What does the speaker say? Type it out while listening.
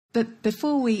But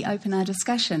before we open our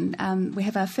discussion, we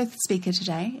have our fifth speaker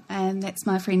today, and that's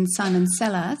my friend Simon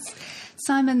Sellars.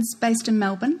 Simon's based in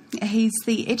Melbourne. He's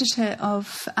the editor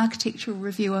of Architectural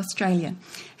Review Australia.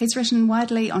 He's written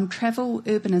widely on travel,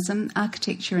 urbanism,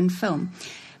 architecture and film.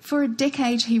 For a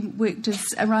decade, he worked as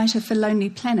a writer for Lonely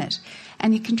Planet,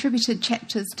 and he contributed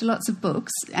chapters to lots of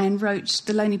books and wrote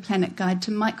the Lonely Planet Guide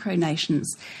to Micronations,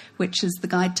 which is the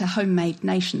guide to homemade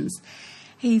nations.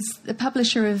 He's the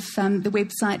publisher of the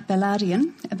website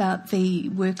Ballardian, about the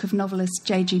work of novelist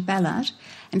J.G. Ballard,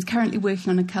 and is currently working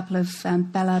on a couple of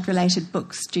Ballard-related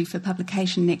books due for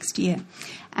publication next year.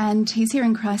 And he's here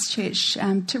in Christchurch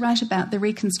to write about the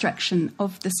reconstruction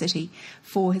of the city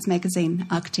for his magazine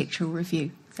Architectural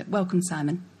Review. So welcome,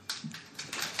 Simon.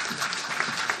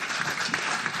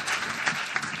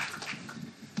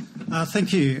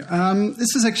 Thank you.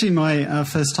 This is actually my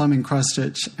first time in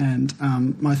Christchurch, and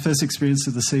my first experience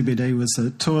of the CBD was a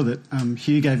tour that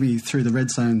Hugh gave me through the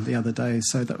Red Zone the other day,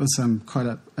 so that was quite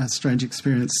a strange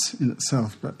experience in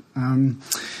itself. But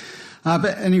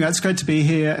anyway, it's great to be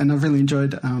here, and I've really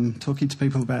enjoyed talking to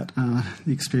people about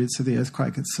the experience of the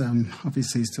earthquake. It's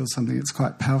obviously still something that's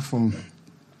quite powerful.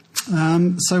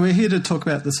 So we're here to talk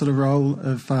about the sort of role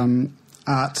of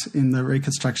art in the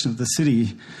reconstruction of the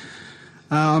city.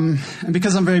 And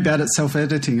because I'm very bad at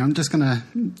self-editing, I'm just going to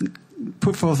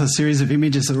put forth a series of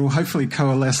images that will hopefully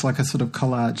coalesce like a sort of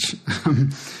collage.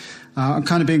 I'm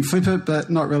kind of being flippant, but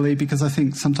not really, because I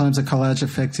think sometimes a collage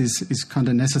effect is kind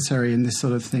of necessary in this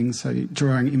sort of thing. So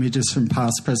drawing images from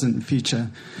past, present and future,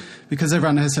 because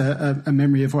everyone has a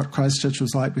memory of what Christchurch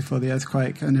was like before the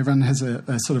earthquake, and everyone has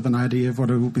a sort of an idea of what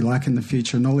it will be like in the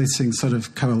future, and all these things sort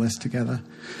of coalesce together.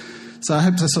 So I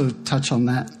hope to sort of touch on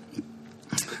that.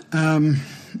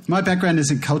 My background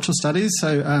is in cultural studies,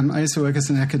 so I used to work as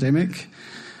an academic,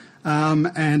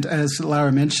 and as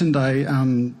Lara mentioned, I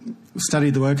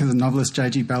studied the work of the novelist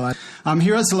J.G. Ballard.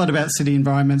 He writes a lot about city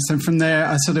environments, and from there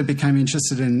I sort of became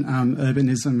interested in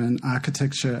urbanism and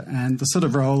architecture and the sort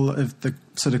of role of the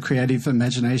sort of creative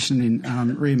imagination in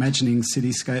reimagining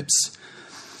cityscapes.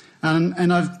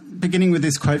 And I've beginning with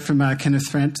this quote from Kenneth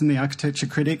Franton, the architecture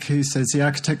critic, who says, "The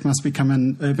architect must become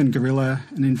an urban guerrilla,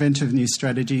 an inventor of new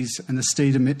strategies, and a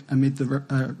steed amid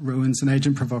the ruins, an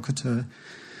agent provocateur."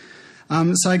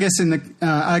 So I guess in the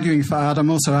arguing for art, I'm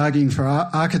also arguing for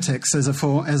architects as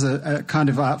a kind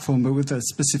of art form, but with a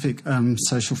specific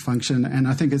social function, and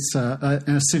I think it's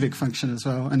a civic function as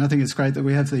well. And I think it's great that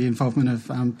we have the involvement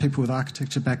of people with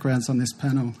architecture backgrounds on this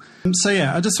panel. So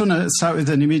yeah, I just want to start with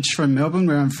an image from Melbourne,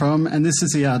 where I'm from, and this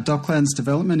is the Docklands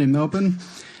development in Melbourne.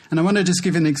 And I want to just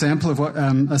give an example of what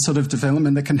a sort of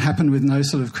development that can happen with no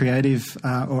sort of creative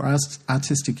or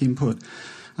artistic input.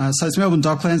 So it's Melbourne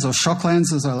Docklands, or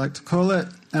Shocklands as I like to call it.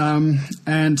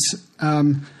 And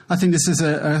I think this is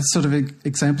a sort of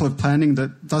example of planning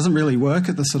that doesn't really work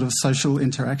at the sort of social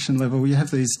interaction level. You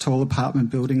have these tall apartment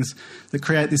buildings that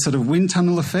create this sort of wind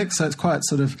tunnel effect, so it's quite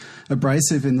sort of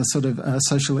abrasive in the sort of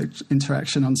social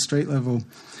interaction on street level.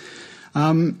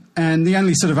 And the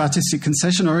only sort of artistic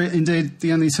concession, or indeed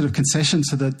the only sort of concession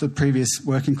to the previous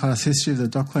working class history of the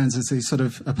Docklands, is these sort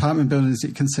of apartment buildings that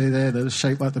you can see there that are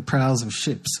shaped like the prows of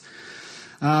ships.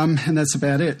 And that's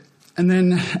about it. And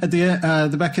then at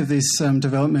the back of this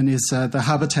development is the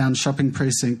Harbour Town shopping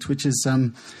precinct, which is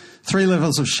 3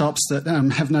 levels of shops that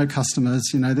have no customers.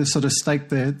 You know, they've sort of staked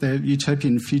their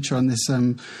utopian future on this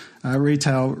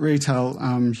retail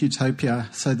utopia.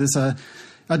 So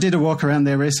I did a walk around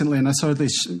there recently, and I saw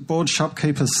these bored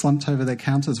shopkeepers slumped over their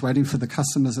counters waiting for the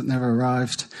customers that never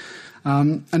arrived.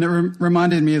 And it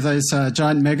reminded me of those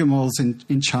giant mega malls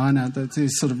in China,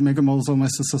 these sort of mega malls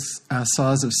almost the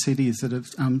size of cities that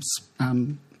have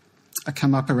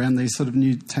come up around these sort of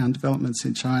new town developments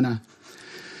in China.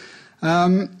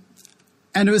 And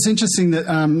it was interesting that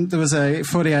there was a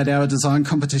 48-hour design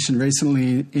competition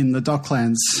recently in the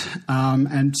Docklands,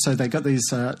 and so they got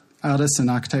these artists and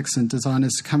architects and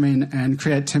designers to come in and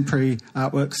create temporary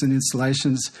artworks and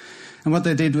installations. And what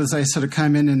they did was they sort of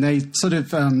came in and they sort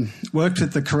of worked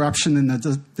with the corruption in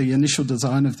the initial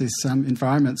design of this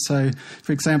environment. So,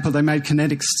 for example, they made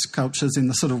kinetic sculptures in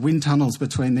the sort of wind tunnels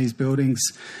between these buildings,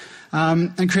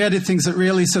 and created things that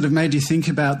really sort of made you think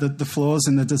about the flaws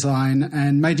in the design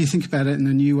and made you think about it in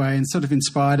a new way, and sort of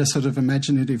inspired a sort of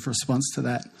imaginative response to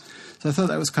that. So I thought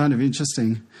that was kind of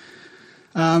interesting.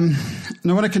 And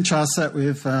I want to contrast that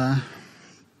with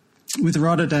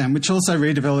Rotterdam, which also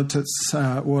redeveloped its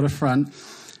waterfront.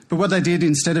 But what they did,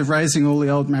 instead of razing all the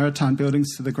old maritime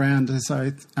buildings to the ground, as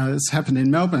happened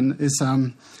in Melbourne, is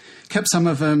kept some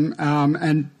of them,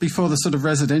 and before the sort of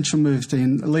residential moved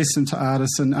in, leased them to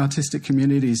artists and artistic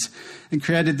communities, and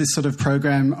created this sort of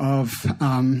program of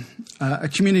a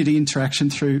community interaction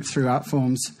through art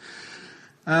forms.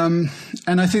 And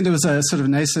I think there was a sort of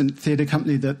nascent theatre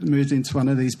company that moved into one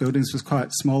of these buildings, was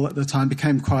quite small at the time,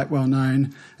 became quite well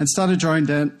known, and started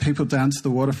drawing people down to the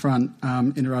waterfront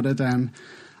in Rotterdam.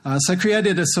 So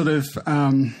created a sort of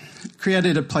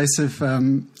created a place of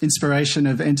inspiration,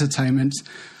 of entertainment,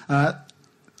 a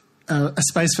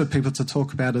space for people to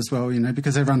talk about as well,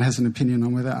 because everyone has an opinion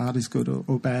on whether art is good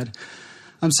or bad.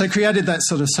 So created that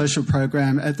sort of social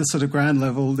program at the sort of ground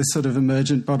level, this sort of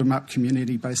emergent bottom-up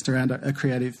community based around a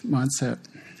creative mindset.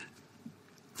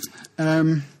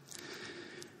 And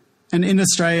in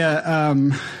Australia,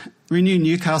 Renew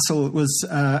Newcastle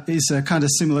is a kind of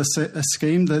similar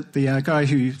scheme. That the guy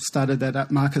who started that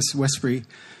up, Marcus Westbury,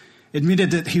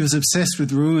 admitted that he was obsessed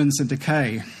with ruins and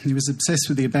decay. He was obsessed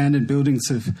with the abandoned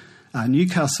buildings of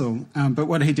Newcastle, but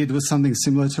what he did was something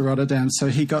similar to Rotterdam. So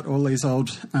he got all these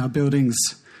old buildings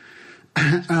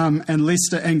and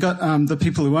leased it, and got the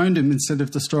people who owned them, instead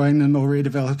of destroying them or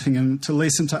redeveloping them, to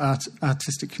lease them to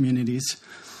artistic communities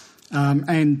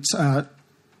and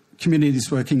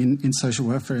communities working in social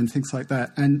welfare and things like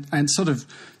that, and sort of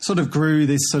grew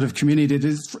this sort of community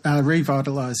that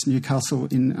revitalised Newcastle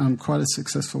in quite a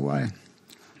successful way.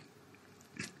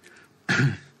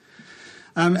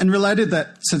 And related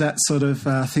to that sort of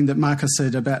thing that Marcus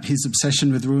said about his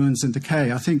obsession with ruins and decay,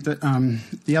 I think that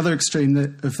the other extreme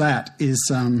of that is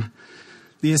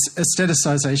the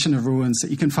aestheticisation of ruins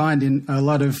that you can find in a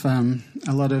lot of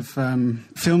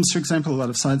films, for example, a lot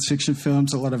of science fiction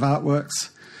films, a lot of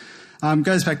artworks.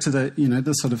 Goes back to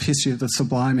the sort of history of the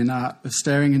sublime in art, of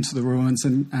staring into the ruins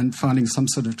and finding some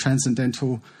sort of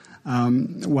transcendental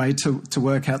way to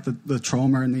work out the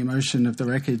trauma and the emotion of the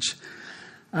wreckage.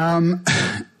 So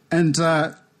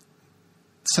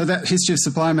that history of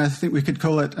sublime, I think we could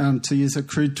call it, to use a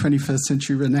crude 21st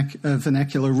century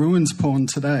vernacular, ruins porn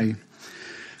today.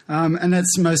 And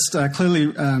that's most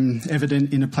clearly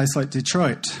evident in a place like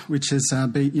Detroit, which has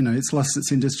it's lost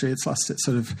its industry, it's lost its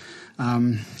sort of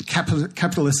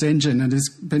capitalist engine, and has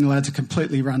been allowed to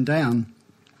completely run down.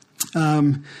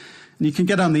 And you can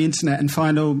get on the internet and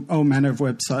find all manner of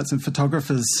websites and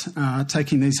photographers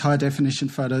taking these high-definition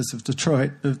photos of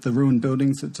Detroit, of the ruined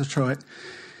buildings of Detroit,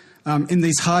 in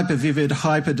these hyper-vivid,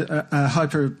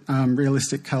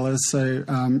 hyper-realistic colours. So,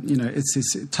 it's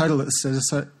this total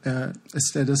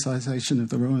aestheticisation of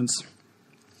the ruins.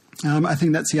 I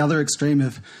think that's the other extreme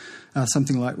of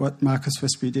something like what Marcus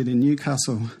Westbury did in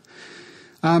Newcastle.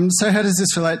 So how does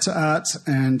this relate to art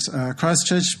and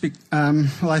Christchurch?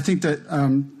 Well, I think that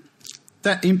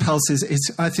that impulse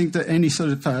is I think that any sort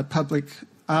of public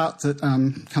art that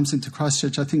comes into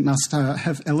Christchurch, I think, must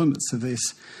have elements of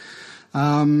this.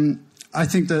 I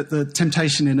think that the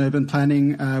temptation in urban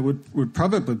planning would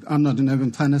probably, I'm not an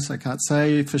urban planner, so I can't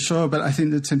say for sure, but I think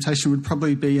the temptation would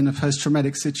probably be in a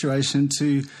post-traumatic situation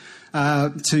to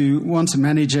want to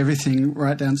manage everything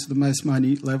right down to the most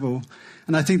minute level.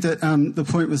 And I think that the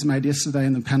point was made yesterday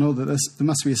in the panel that there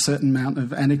must be a certain amount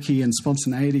of anarchy and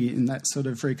spontaneity in that sort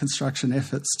of reconstruction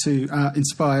efforts to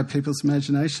inspire people's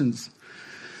imaginations.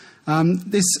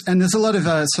 There's a lot of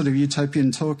sort of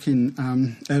utopian talk in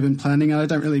urban planning. I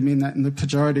don't really mean that in the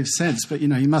pejorative sense, but you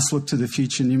must look to the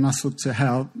future and you must look to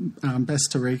how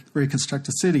best to reconstruct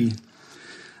a city.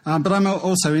 But I'm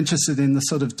also interested in the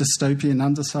sort of dystopian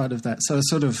underside of that. So a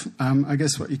sort of, I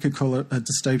guess what you could call a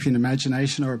dystopian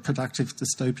imagination, or a productive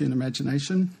dystopian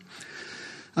imagination.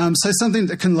 So something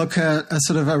that can look at a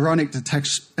sort of ironic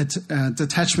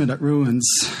detachment at ruins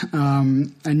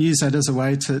and use that as a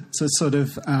way to sort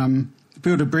of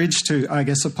build a bridge to, I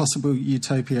guess, a possible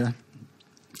utopia.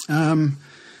 And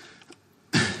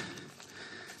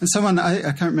someone, I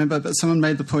can't remember, but someone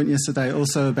made the point yesterday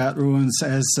also about ruins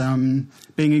as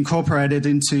being incorporated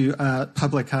into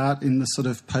public art in the sort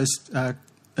of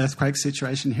post-earthquake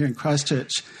situation here in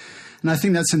Christchurch. And I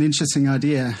think that's an interesting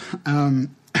idea. I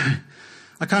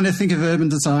kind of think of urban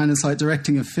design as like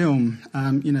directing a film.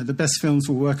 The best films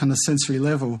will work on a sensory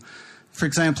level. For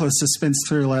example, a suspense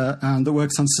thriller that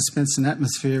works on suspense and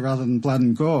atmosphere rather than blood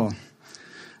and gore.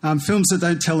 Films that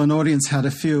don't tell an audience how to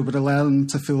feel but allow them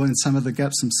to fill in some of the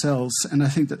gaps themselves. And I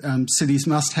think that cities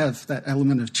must have that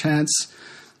element of chance,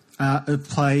 of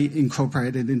play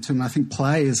incorporated into them. I think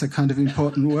play is a kind of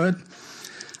important word.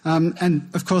 And,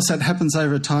 of course, that happens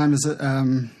over time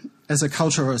as a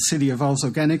culture or a city evolves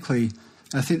organically.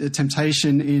 I think the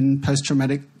temptation in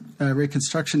post-traumatic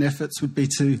reconstruction efforts would be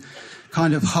to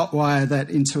kind of hotwire that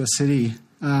into a city.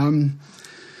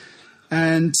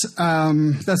 And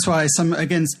that's why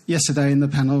yesterday in the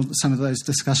panel, some of those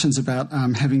discussions about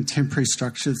having temporary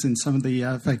structures in some of the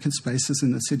vacant spaces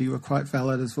in the city were quite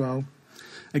valid as well.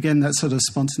 Again, that sort of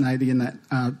spontaneity and that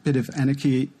bit of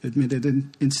anarchy admitted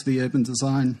into the urban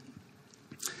design.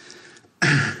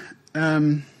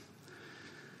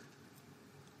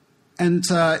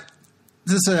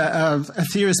 There's a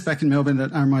theorist back in Melbourne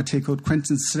at RMIT called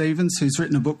Quentin Stevens, who's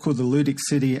written a book called The Ludic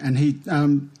City, and he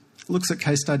looks at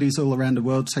case studies all around the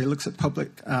world. So he looks at public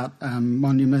art,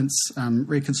 monuments,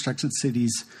 reconstructed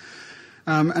cities.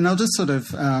 And I'll just sort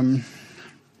of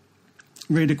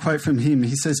read a quote from him.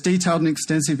 He says, "Detailed and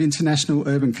extensive international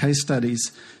urban case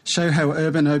studies show how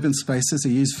urban open spaces are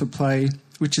used for play,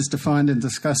 which is defined and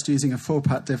discussed using a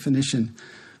 4-part definition: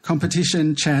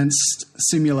 competition, chance,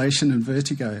 simulation, and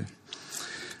vertigo."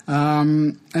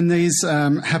 And these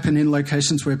happen in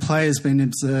locations where play has been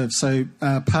observed, so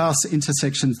paths,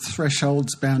 intersections,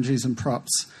 thresholds, boundaries, and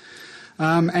props.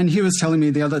 And Hugh was telling me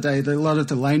the other day that a lot of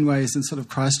the laneways in sort of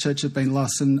Christchurch have been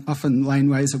lost, and often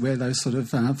laneways are where those sort of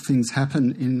things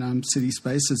happen in city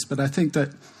spaces. But I think that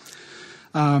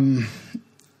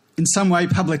in some way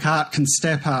public art can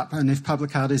step up, and if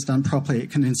public art is done properly,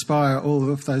 it can inspire all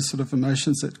of those sort of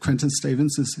emotions that Quentin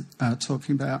Stevens is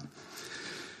talking about.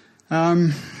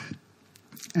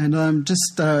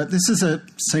 This is a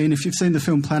scene, if you've seen the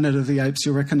film Planet of the Apes,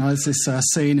 you'll recognise this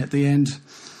scene at the end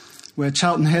where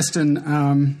Charlton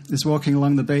Heston is walking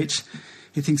along the beach.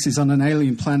 He thinks he's on an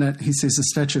alien planet. He sees the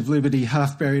Statue of Liberty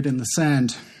half buried in the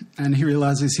sand, and he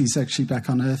realises he's actually back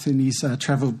on Earth and he's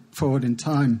travelled forward in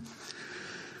time.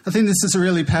 I think this is a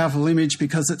really powerful image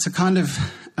because it's a kind of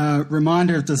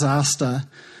reminder of disaster,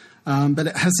 but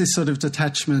it has this sort of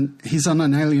detachment. He's on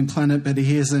an alien planet, but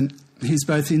he isn't. He's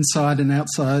both inside and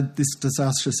outside this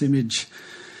disastrous image.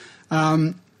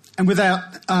 And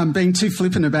without being too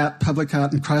flippant about public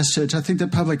art in Christchurch, I think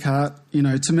that public art,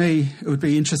 to me, it would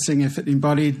be interesting if it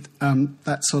embodied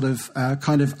that sort of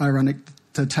kind of ironic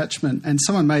detachment. And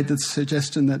someone made the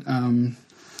suggestion that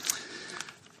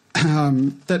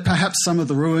that perhaps some of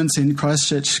the ruins in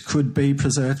Christchurch could be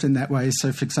preserved in that way.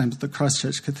 So, for example, the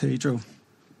Christchurch Cathedral.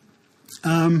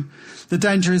 The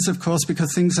danger is, of course,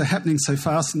 because things are happening so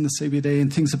fast in the CBD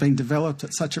and things are being developed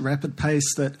at such a rapid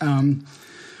pace that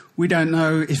we don't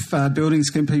know if buildings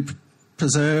can be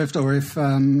preserved, or if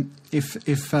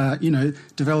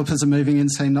developers are moving in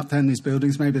saying knock down these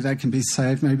buildings, maybe they can be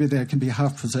saved, maybe they can be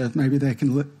half preserved, maybe they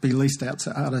can be leased out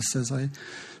to artists, as I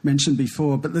mentioned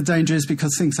before. But the danger is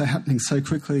because things are happening so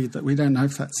quickly that we don't know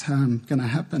if that's going to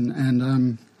happen.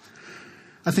 And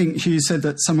I think Hugh said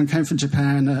that someone came from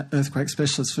Japan, an earthquake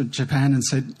specialist from Japan, and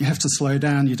said, you have to slow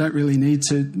down. You don't really need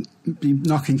to be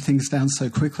knocking things down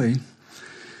so quickly.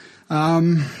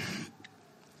 And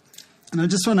I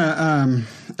just want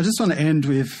to end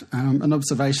with an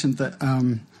observation that,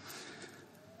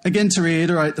 again, to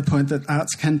reiterate the point that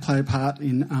arts can play a part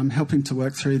in helping to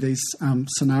work through these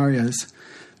scenarios.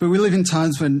 But we live in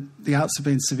times when the arts have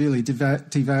been severely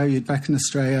devalued. Back in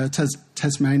Australia,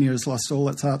 Tasmania has lost all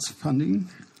its arts funding.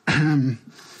 The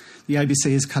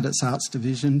ABC has cut its arts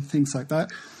division, things like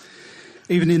that.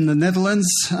 Even in the Netherlands,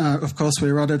 of course,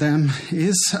 where Rotterdam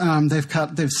is,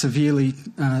 they've severely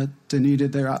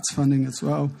denuded their arts funding as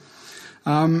well.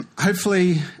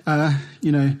 Hopefully,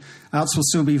 arts will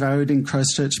still be valued in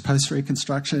Christchurch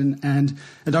post-reconstruction, and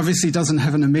it obviously doesn't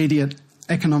have an immediate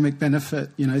economic benefit.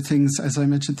 Things, as I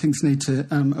mentioned, things need to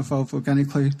evolve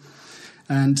organically.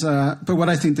 And but what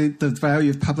I think the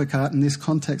value of public art in this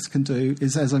context can do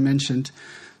is, as I mentioned,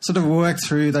 sort of work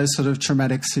through those sort of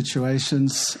traumatic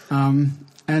situations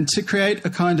and to create a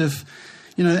kind of,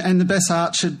 and the best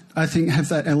art should, I think, have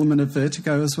that element of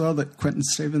vertigo as well that Quentin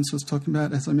Stevens was talking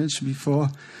about, as I mentioned before.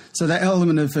 So that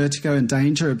element of vertigo and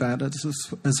danger about it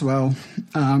as well.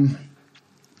 And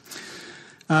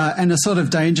a sort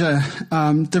of danger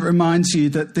that reminds you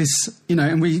that this,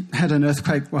 and we had an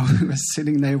earthquake while we were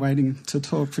sitting there waiting to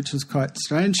talk, which was quite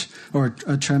strange, or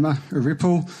a tremor, a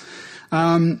ripple.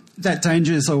 That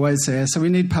danger is always there. So we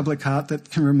need public art that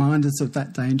can remind us of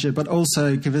that danger, but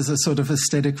also give us a sort of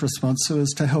aesthetic response to us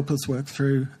to help us work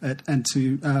through it and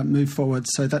to move forward.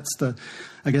 So that's the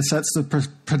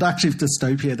productive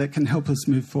dystopia that can help us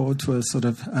move forward to a sort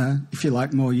of, if you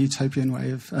like, more utopian way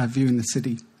of viewing the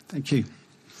city. Thank you.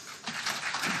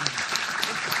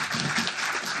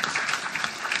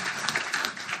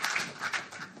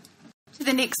 To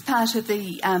the next part of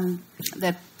the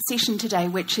session today,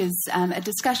 which is a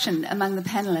discussion among the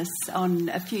panellists on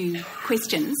a few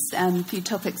questions, a few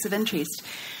topics of interest.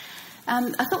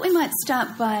 I thought we might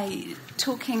start by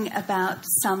talking about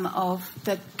some of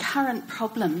the current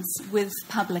problems with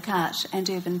public art and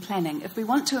urban planning. If we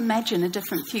want to imagine a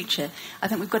different future, I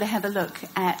think we've got to have a look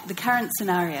at the current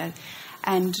scenario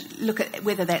and look at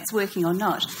whether that's working or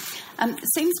not. It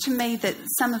seems to me that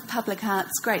some of public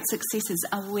art's great successes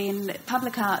are when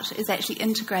public art is actually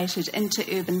integrated into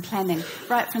urban planning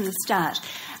right from the start.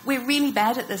 We're really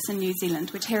bad at this in New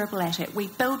Zealand. We're terrible at it. We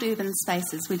build urban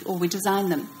spaces, or we design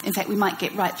them. In fact, we might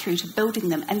get right through to building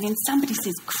them, and then somebody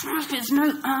says, "Crap, there's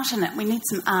no art in it. We need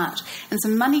some art." And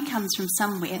some money comes from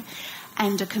somewhere,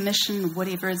 and a commission,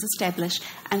 whatever, is established,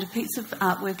 and a piece of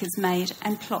artwork is made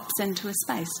and plops into a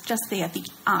space. Just there, the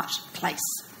art place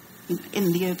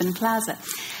in the urban plaza.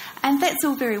 And that's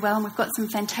all very well, and we've got some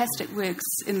fantastic works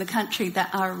in the country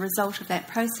that are a result of that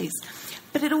process.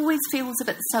 But it always feels a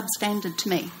bit substandard to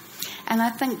me. And I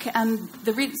think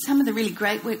some of the really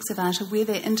great works of art are where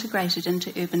they're integrated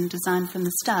into urban design from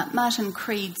the start. Martin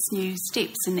Creed's new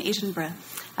steps in Edinburgh,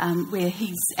 where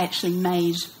he's actually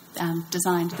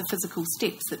designed the physical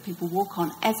steps that people walk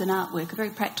on as an artwork, a very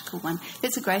practical one.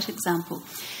 That's a great example.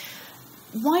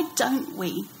 Why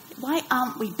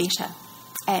aren't we better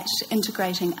at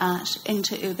integrating art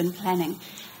into urban planning?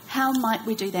 How might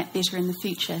we do that better in the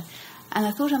future? And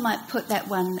I thought I might put that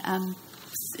one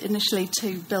initially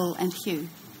to Bill and Hugh.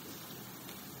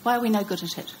 Why are we no good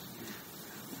at it?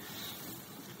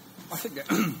 I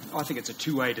think it's a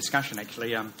two-way discussion,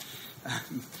 actually.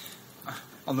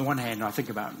 On the one hand, I think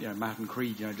about Martin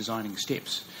Creed, designing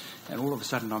steps, and all of a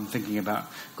sudden I'm thinking about,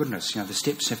 goodness, the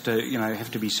steps have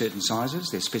to be certain sizes.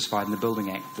 They're specified in the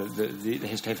Building Act. It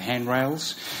has to have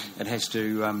handrails. It has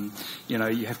to,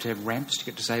 you have to have ramps to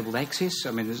get disabled access.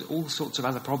 I mean, there's all sorts of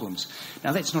other problems.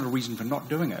 Now, that's not a reason for not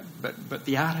doing it, but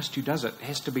the artist who does it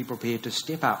has to be prepared to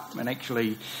step up and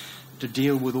actually to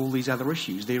deal with all these other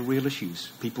issues. They're real issues.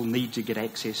 People need to get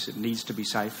access. It needs to be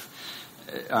safe.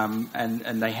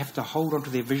 And they have to hold on to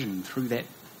their vision through that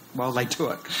while they do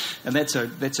it, and that's a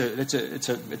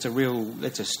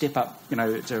step up.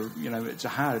 It's a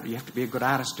hard. You have to be a good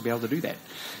artist to be able to do that.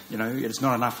 It's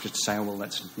not enough just to say, "Oh, well,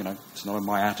 that's it's not in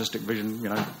my artistic vision.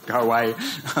 Go away."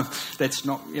 That's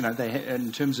not.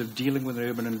 In terms of dealing with an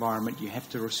urban environment, you have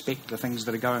to respect the things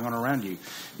that are going on around you.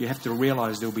 You have to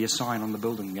realise there'll be a sign on the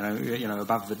building.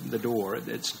 Above the door.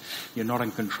 You're not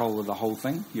in control of the whole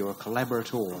thing. You're a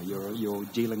collaborator. You're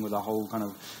dealing with a whole kind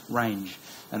of range.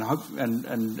 And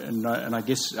I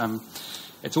guess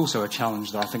it's also a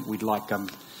challenge that I think we'd like.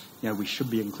 We should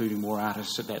be including more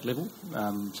artists at that level.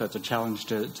 So it's a challenge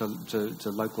to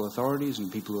local authorities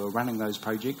and people who are running those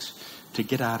projects to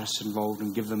get artists involved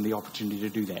and give them the opportunity to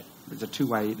do that. It's a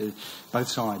two-way. Both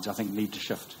sides, I think, need to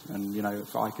shift. And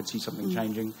if I could see something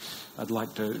changing, I'd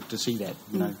like to see that.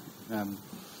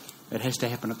 It has to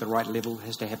happen at the right level. It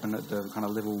has to happen at the kind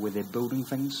of level where they're building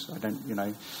things. I don't,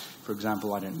 for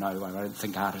example, I don't know. I don't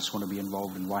think artists want to be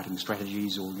involved in writing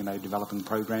strategies or, developing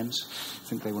programs. I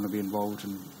think they want to be involved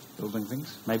in building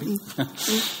things, maybe.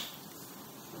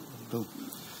 Bill.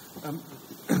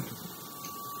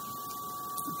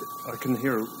 I can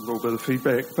hear a little bit of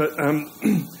feedback, but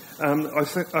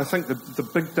I think the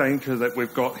big danger that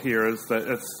we've got here is that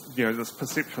it's, this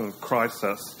perception of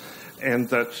crisis. And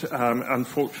that,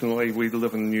 unfortunately, we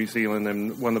live in New Zealand,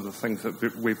 and one of the things that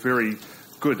we're very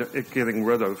good at getting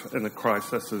rid of in a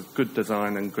crisis is good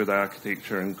design and good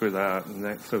architecture and good art and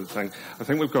that sort of thing. I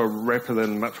think we've got to wrap it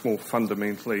in much more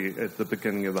fundamentally at the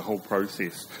beginning of the whole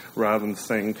process, rather than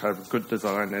seeing kind of good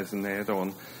design as an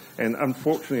add-on. And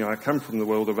unfortunately, I come from the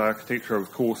world of architecture,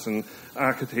 of course, and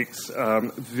architects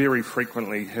very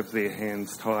frequently have their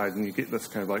hands tied, and you get this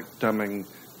kind of like dumbing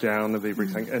down of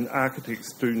everything, and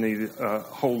architects do need a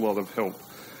whole lot of help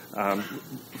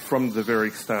from the very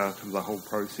start of the whole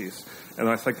process. And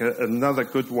I think another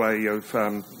good way of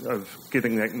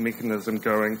getting that mechanism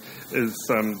going is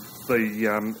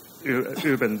the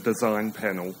urban design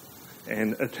panel,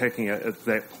 and attacking it at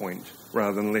that point,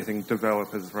 rather than letting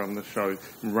developers run the show,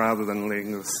 rather than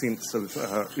letting the sense of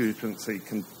urgency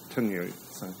continue.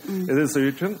 So it is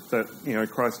urgent that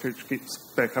Christchurch gets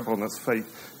back up on its feet,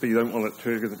 but you don't want it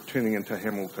turning into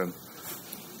Hamilton.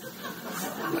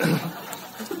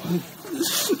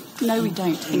 No, we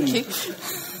don't. Thank you.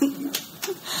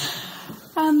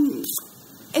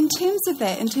 In terms of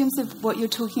that, in terms of what you're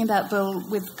talking about, Bill,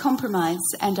 with compromise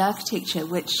and architecture,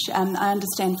 which I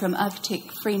understand from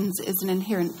architect friends is an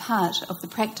inherent part of the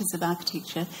practice of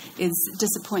architecture, is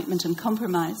disappointment and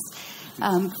compromise.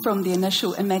 From the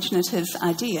initial imaginative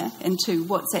idea into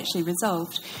what's actually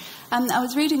resolved. I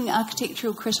was reading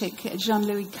architectural critic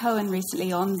Jean-Louis Cohen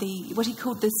recently on what he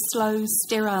called the slow,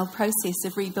 sterile process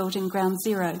of rebuilding Ground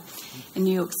Zero in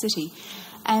New York City.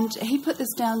 And he put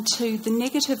this down to the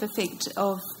negative effect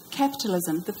of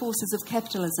capitalism, the forces of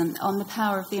capitalism, on the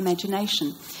power of the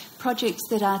imagination. Projects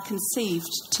that are conceived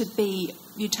to be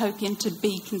utopian, to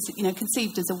be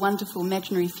conceived as a wonderful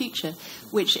imaginary future,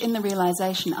 which in the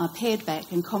realisation are pared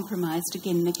back and compromised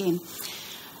again and again.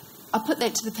 I'll put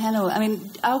that to the panel. I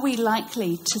mean, are we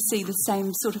likely to see the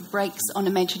same sort of breaks on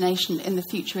imagination in the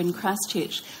future in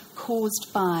Christchurch caused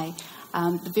by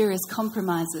the various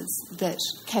compromises that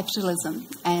capitalism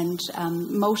and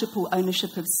multiple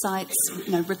ownership of sites,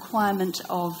 requirement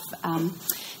of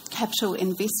capital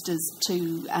investors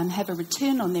to have a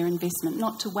return on their investment,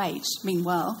 not to wait,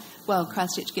 meanwhile, while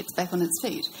Christchurch gets back on its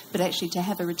feet, but actually to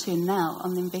have a return now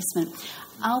on the investment.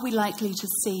 Are we likely to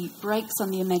see breaks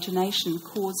on the imagination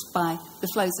caused by the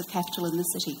flows of capital in the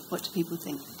city? What do people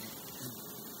think?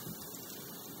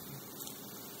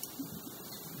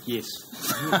 Yes.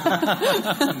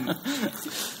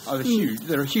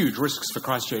 There are huge risks for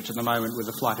Christchurch at the moment with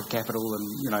the flight of capital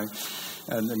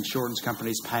and insurance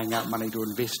companies paying out money to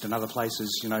invest in other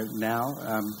places, now.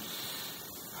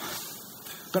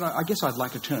 But I guess I'd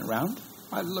like to turn it around.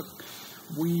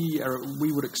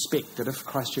 We would expect that if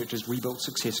Christchurch is rebuilt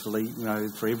successfully,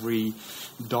 for every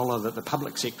dollar that the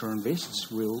public sector invests,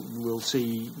 we'll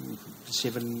see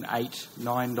 $7, $8,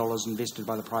 $9 invested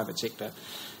by the private sector.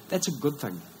 That's a good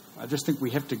thing. I just think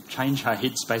we have to change our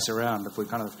headspace around.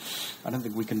 I don't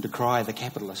think we can decry the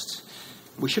capitalists.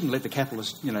 We shouldn't let the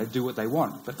capitalists, do what they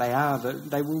want, but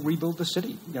they will rebuild the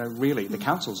city. Really, the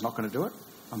council's not going to do it.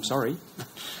 I'm sorry.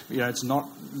 It's not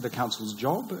the council's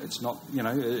job. It's not,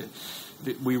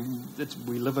 we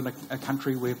live in a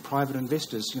country where private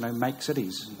investors, make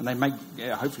cities, and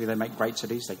hopefully they make great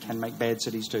cities. They can make bad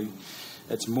cities too.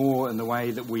 It's more in the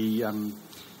way that we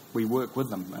work with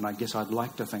them, and I guess I'd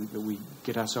like to think that we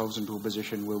get ourselves into a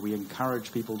position where we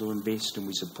encourage people to invest and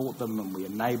we support them and we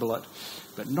enable it,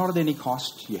 but not at any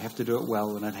cost. You have to do it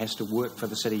well, and it has to work for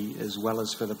the city as well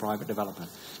as for the private developer.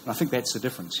 And I think that's the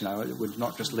difference. We're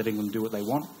not just letting them do what they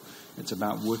want. It's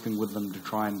about working with them to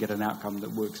try and get an outcome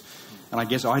that works. And I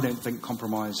guess I don't think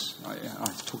compromise,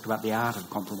 I've talked about the art of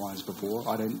compromise before.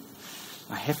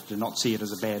 I have to not see it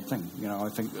as a bad thing. I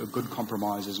think a good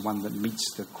compromise is one that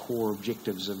meets the core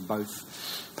objectives of both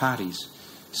parties.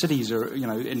 Cities are,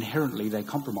 inherently they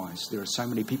compromise. There are so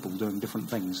many people doing different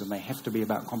things, and they have to be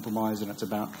about compromise, and it's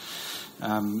about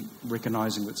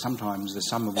recognising that sometimes the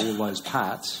sum of all those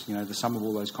parts, the sum of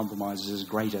all those compromises is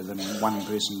greater than one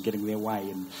person getting their way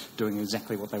and doing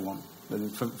exactly what they want,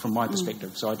 from my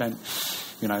perspective. So I don't...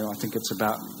 I think it's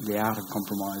about the art of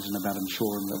compromise and about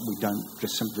ensuring that we don't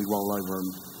just simply roll over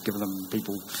and give them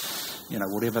people,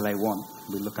 whatever they want.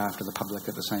 We look after the public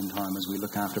at the same time as we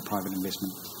look after private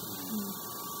investment.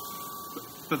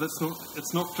 But it's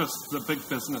not just the big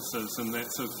businesses and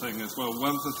that sort of thing as well.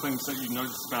 One of the things that you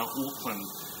notice about Auckland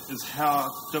is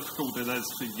how difficult it is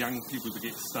for young people to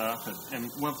get started.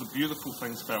 And one of the beautiful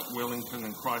things about Wellington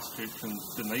and Christchurch and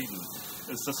Dunedin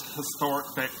is this historic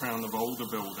background of older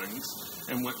buildings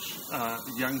in which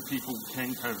young people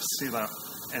can kind of set up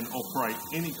and operate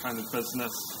any kind of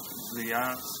business, the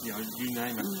arts, you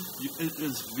name it. It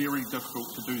is very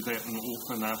difficult to do that in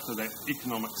Auckland after that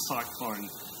economic cyclone,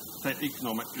 that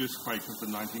economic earthquake of the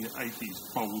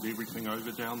 1980s bowled everything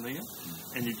over down there.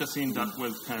 And you just end up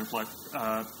with kind of like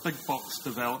big box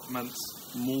developments,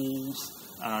 malls,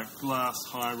 glass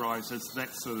high-rises,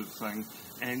 that sort of thing.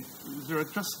 And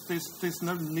there's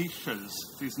no niches,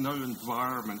 there's no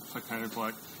environment for kind of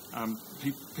like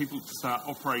people to start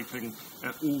operating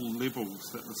at all levels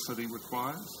that the city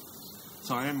requires.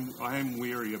 So I am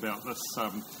wary about this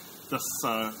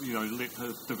let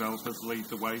the developers lead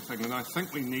the way thing, and I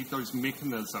think we need those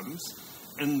mechanisms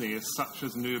in there, such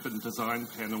as an urban design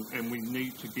panel, and we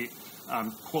need to get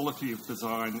quality of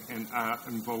design and art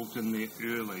involved in there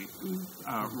early.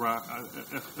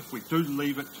 If we do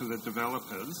leave it to the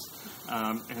developers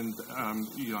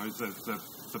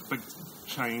the big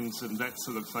chains and that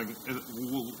sort of thing, it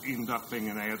will end up being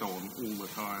an add-on all the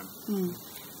time.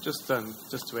 Just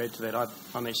to add to that,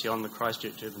 I'm actually on the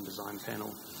Christchurch Urban Design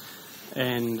Panel.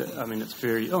 And, it's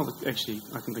very... actually,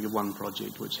 I can think of one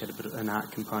project which had a bit of an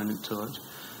art component to it.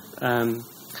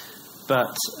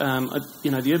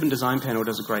 The Urban Design Panel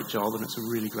does a great job, and it's a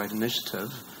really great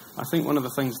initiative. I think one of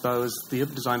the things, though, is the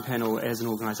Urban Design Panel as an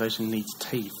organisation needs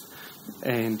teeth.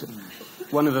 And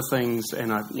one of the things,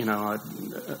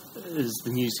 is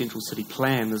the new Central City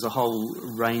Plan. There's a whole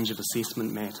range of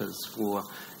assessment matters for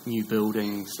new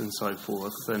buildings and so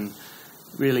forth. And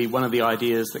really one of the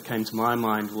ideas that came to my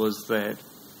mind was that,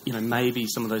 maybe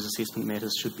some of those assessment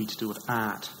matters should be to do with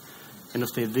art. And if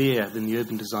they're there, then the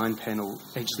urban design panel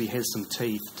actually has some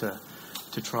teeth to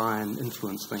try and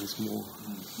influence things more.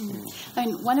 Mm. I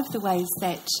mean, one of the ways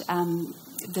that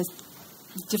the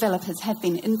developers have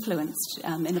been influenced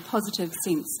in a positive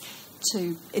sense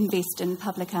to invest in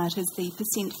public art is the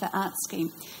Percent for Art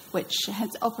scheme, which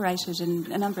has operated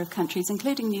in a number of countries,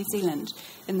 including New Zealand,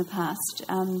 in the past.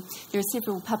 There are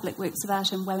several public works of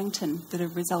art in Wellington that are a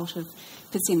result of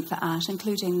Percent for Art,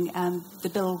 including the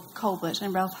Bill Colbert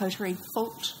and Ralph Hotary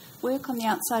Fault work on the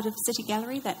outside of City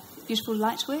Gallery, that beautiful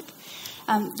light work.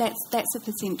 That's a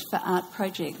Percent for Art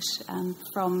project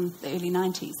from the early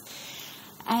 90s.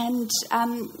 And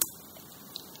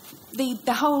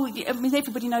the whole,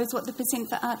 everybody knows what the Percent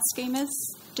for Art scheme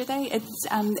is, do they?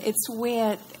 It's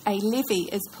where a levy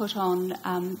is put on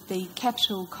the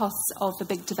capital costs of a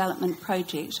big development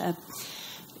project,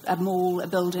 a mall, a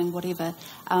building, whatever,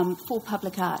 for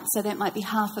public art. So that might be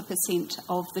 0.5%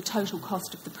 of the total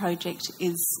cost of the project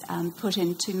is put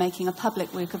into making a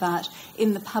public work of art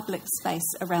in the public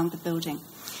space around the building.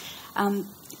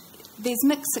 There's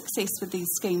mixed success with these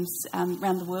schemes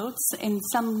around the world. In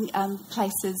some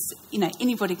places,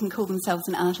 anybody can call themselves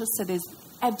an artist, so there's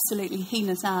absolutely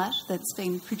heinous art that's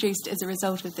been produced as a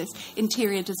result of this.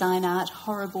 Interior design art,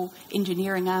 horrible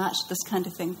engineering art, this kind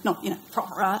of thing. Not,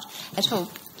 proper art at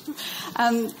all.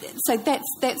 So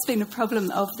that's been a problem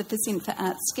of the Percent for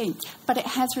Art scheme. But it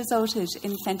has resulted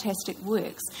in fantastic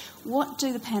works. What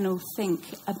do the panel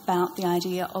think about the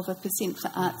idea of a Percent for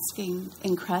Art scheme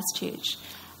in Christchurch?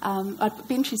 I'd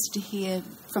be interested to hear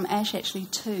from Ash, actually,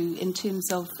 too, in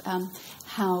terms of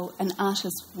how an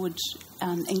artist would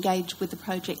engage with a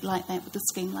project like that, with a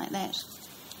scheme like that.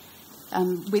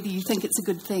 Whether you think it's a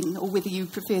good thing or whether you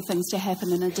prefer things to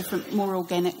happen in a different, more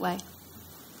organic way.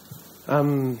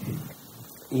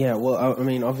 Yeah, well,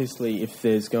 obviously, if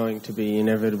there's going to be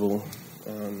inevitable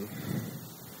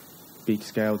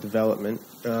big-scale development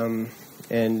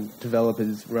and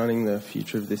developers running the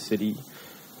future of the city,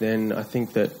 then I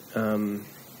think that,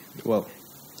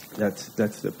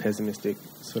 that's the pessimistic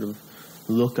sort of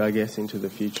look, I guess, into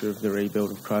the future of the rebuild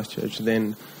of Christchurch.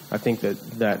 Then I think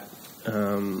that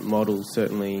model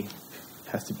certainly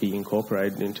has to be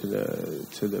incorporated into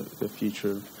the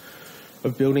future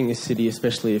of building this city,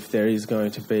 especially if there is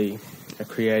going to be a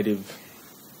creative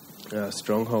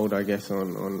stronghold, I guess,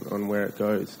 on where it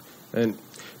goes.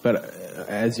 But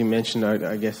as you mentioned,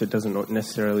 I guess it doesn't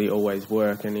necessarily always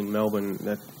work, and in Melbourne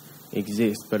that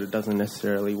exists, but it doesn't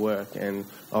necessarily work, and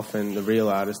often the real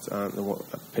artists aren't the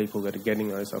people that are getting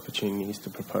those opportunities to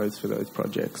propose for those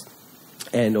projects.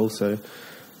 And also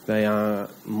they are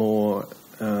more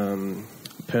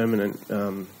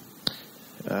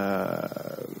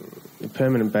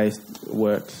permanent-based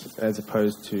works as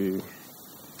opposed to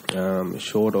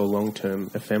short or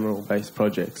long-term ephemeral-based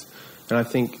projects. And I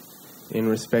think in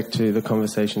respect to the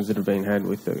conversations that have been had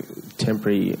with the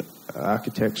temporary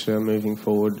architecture moving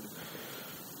forward,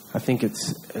 I think it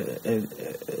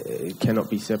cannot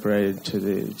be separated to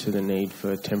the need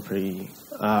for temporary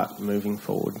art moving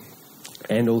forward,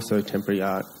 and also temporary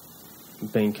art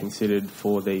being considered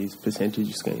for these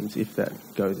percentage schemes if that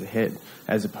goes ahead,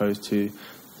 as opposed to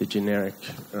the generic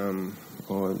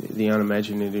or the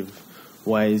unimaginative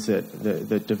ways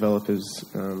that developers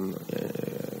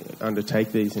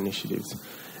undertake these initiatives.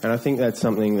 And I think that's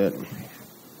something that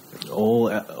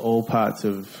all parts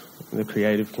of the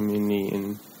creative community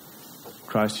in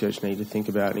Christchurch need to think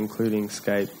about, including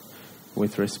SCAPE,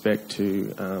 with respect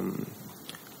to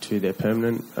their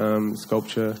permanent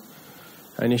sculpture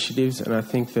initiatives. And I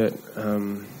think that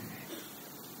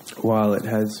while it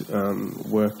has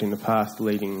worked in the past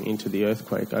leading into the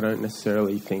earthquake, I don't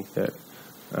necessarily think that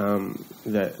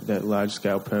that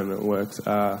large-scale permanent works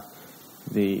are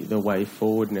the way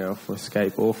forward now for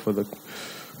SCAPE or for the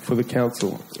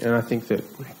council. And I think that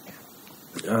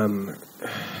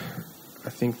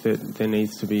there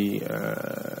needs to be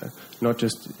not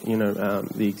just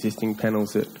the existing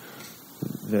panels that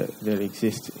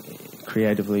exist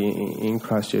creatively in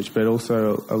Christchurch, but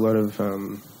also a lot of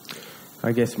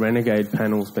renegade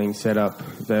panels being set up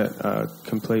that are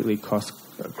completely cross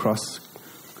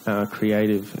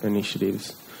creative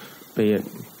initiatives, be it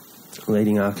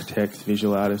leading architects,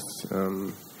 visual artists,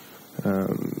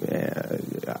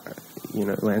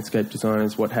 landscape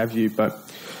designers, what have you, but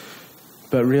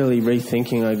really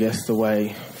rethinking, I guess, the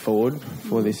way forward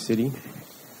for this city.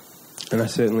 And I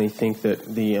certainly think that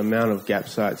the amount of gap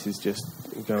sites is just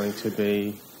going to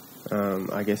be,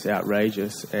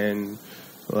 outrageous. And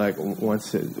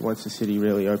once the city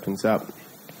really opens up,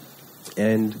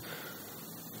 and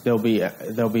there'll be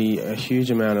a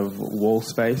huge amount of wall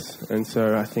space, and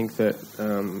so I think that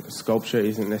sculpture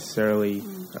isn't necessarily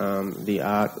the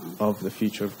art of the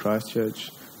future of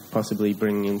Christchurch. Possibly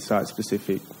bringing in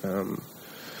site-specific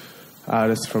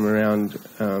artists from around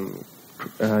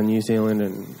New Zealand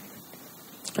and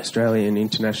Australia and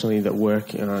internationally that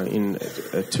work in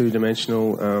a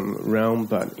two-dimensional realm,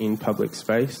 but in public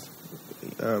space.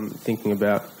 Thinking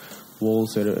about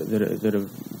walls that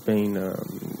have been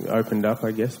opened up,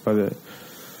 I guess, by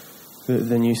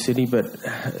the new city,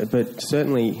 but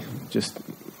certainly just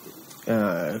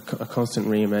a constant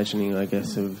reimagining, I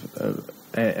guess, of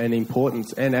an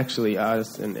importance, and actually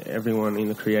artists and everyone in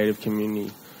the creative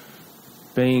community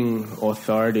being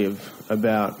authoritative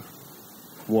about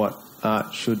what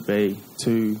art should be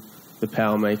to the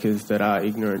power makers that are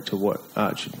ignorant to what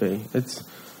art should be. It's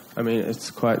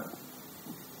quite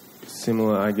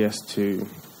similar, I guess, to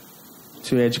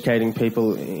educating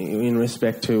people in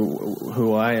respect to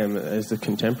who I am as a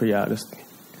contemporary artist.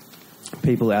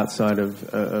 People outside of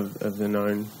the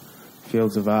known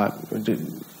fields of art,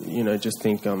 just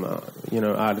think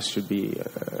artists should be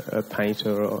a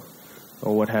painter or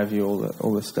what have you.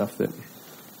 All the stuff that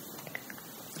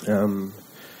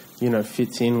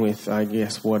fits in with, I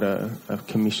guess, what a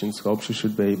commissioned sculpture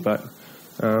should be, but.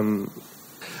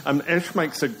 Ash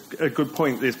makes a good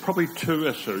point. There's probably two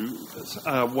issues.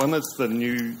 One is the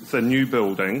new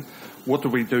building. What do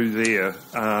we do there?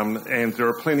 And there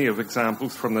are plenty of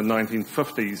examples from the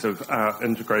 1950s of art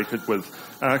integrated with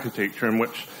architecture, in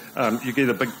which you get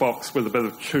a big box with a bit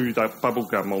of chewed up bubble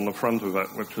gum on the front of it,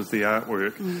 which is the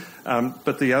artwork.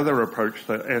 But the other approach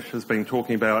that Ash has been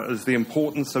talking about is the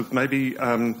importance of maybe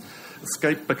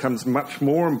SCAPE becomes much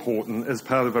more important as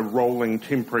part of a rolling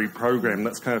temporary program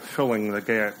that's kind of filling the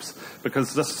gaps,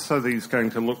 because this city is going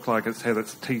to look like it's had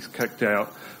its teeth kicked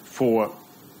out for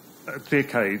a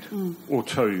decade or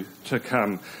two to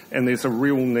come, and there's a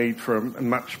real need for a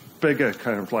much bigger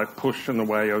kind of like push in the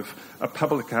way of a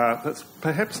public art that's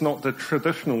perhaps not the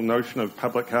traditional notion of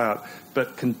public art,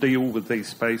 but can deal with these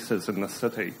spaces in the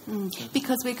city.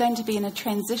 Because we're going to be in a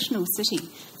transitional city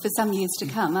for some years to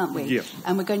come, aren't we? Yeah.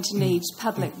 And we're going to need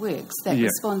public works that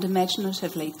respond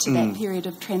imaginatively to that period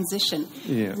of transition,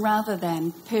 rather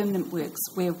than permanent works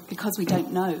because we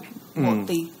don't know what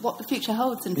the future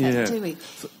holds, in fact, do we?